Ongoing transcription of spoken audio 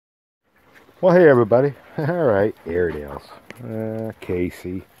Well, hey everybody. All right, Airedales.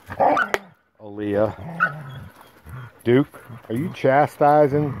 Casey, Aaliyah, Duke. Are you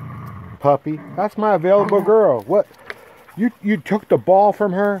chastising Puppy? That's my available girl. What? You took the ball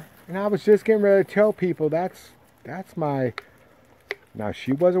from her, and I was just getting ready to tell people that's my. Now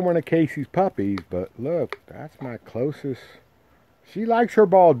she wasn't one of Casey's puppies, but look, that's my closest. She likes her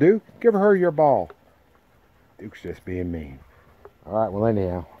ball, Duke. Give her your ball. Duke's just being mean. All right. Well,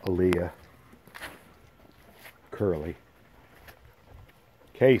 anyhow, Aaliyah. Curly.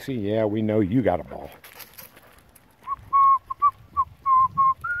 Casey, yeah, we know you got a ball.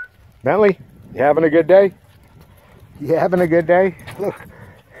 Bentley, you having a good day? You having a good day? Look,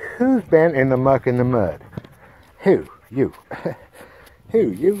 who's been in the muck and the mud? Who? You.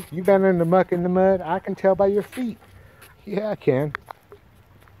 Who? You? You been in the muck and the mud? I can tell by your feet. Yeah, I can.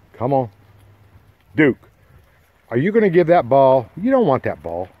 Come on. Duke, are you going to give that ball? You don't want that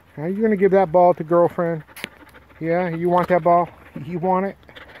ball. Are you going to give that ball to girlfriend? Yeah, you want that ball? You want it?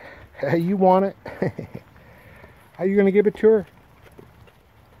 You want it? How you going to give it to her?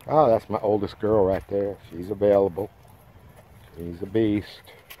 Oh, that's my oldest girl right there. She's available. She's a beast.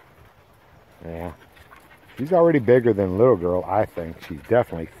 Yeah. She's already bigger than little girl, I think. She's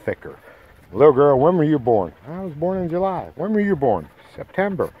definitely thicker. Little girl, when were you born? I was born in July. When were you born?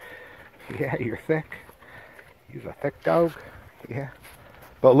 September. Yeah, you're thick. You're a thick dog. Yeah.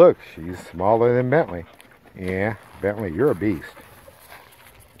 But look, she's smaller than Bentley. Yeah, Bentley, you're a beast.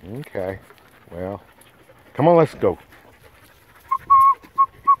 Okay, well, come on, let's go.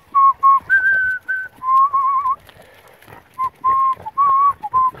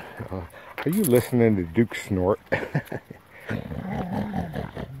 Are you listening to Duke snort?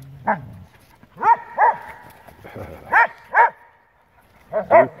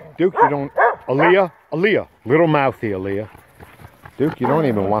 Duke, you don't... Aaliyah, little mouthy Aaliyah. Duke, you don't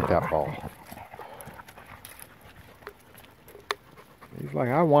even want that ball. He's like,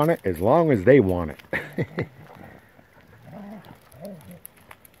 I want it as long as they want it.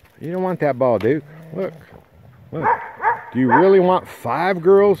 You don't want that ball, Duke. Look. Look. Do you really want 5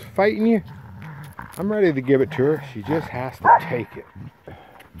 girls fighting you? I'm ready to give it to her. She just has to take it.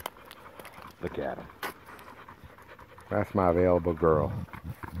 Look at him. That's my available girl.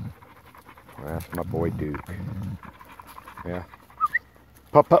 That's my boy Duke. Yeah.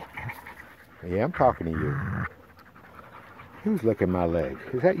 Pup. Yeah, I'm talking to you. Who's licking my leg?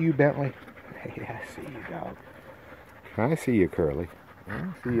 Is that you, Bentley? Hey, I see you, dog. I see you, Curly. I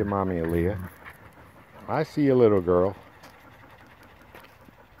see you, Mommy Aaliyah. I see you, little girl.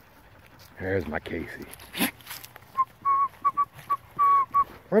 There's my Casey.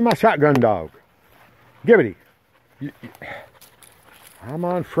 Where's my shotgun dog? Gibbity. I'm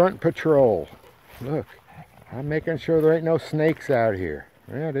on front patrol. Look, I'm making sure there ain't no snakes out here.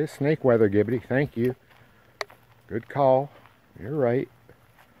 Yeah, it is snake weather, Gibbity. Thank you. Good call. You're right.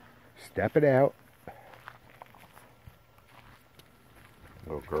 Step it out.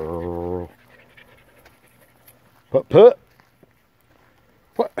 Little girl. Put.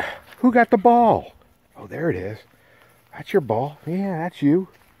 What? Who got the ball? Oh, there it is. That's your ball. Yeah, that's you.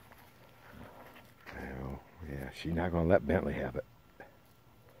 Oh, yeah, she's not going to let Bentley have it.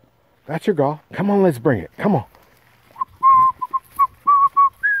 That's your ball. Come on, let's bring it. Come on.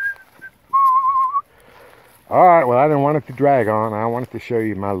 Alright, well, I didn't want it to drag on. I wanted to show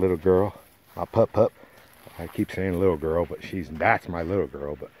you my little girl. My pup. I keep saying little girl, but that's my little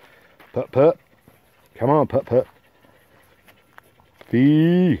girl. But pup. Come on, pup. Pup.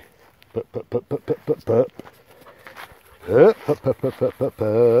 Duke,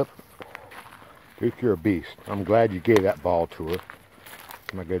 you're a beast. I'm glad you gave that ball to her.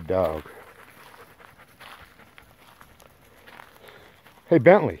 My good dog. Hey,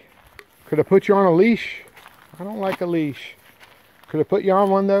 Bentley. Could I put you on a leash? I don't like a leash. Could I put you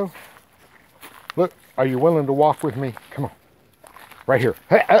on one, though? Look, are you willing to walk with me? Come on. Right here.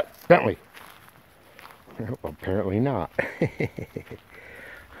 Hey, Bentley. Well, apparently not.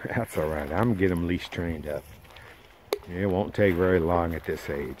 That's all right. I'm going to get them leash trained up. It won't take very long at this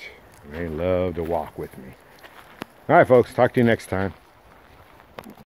age. They love to walk with me. All right, folks. Talk to you next time.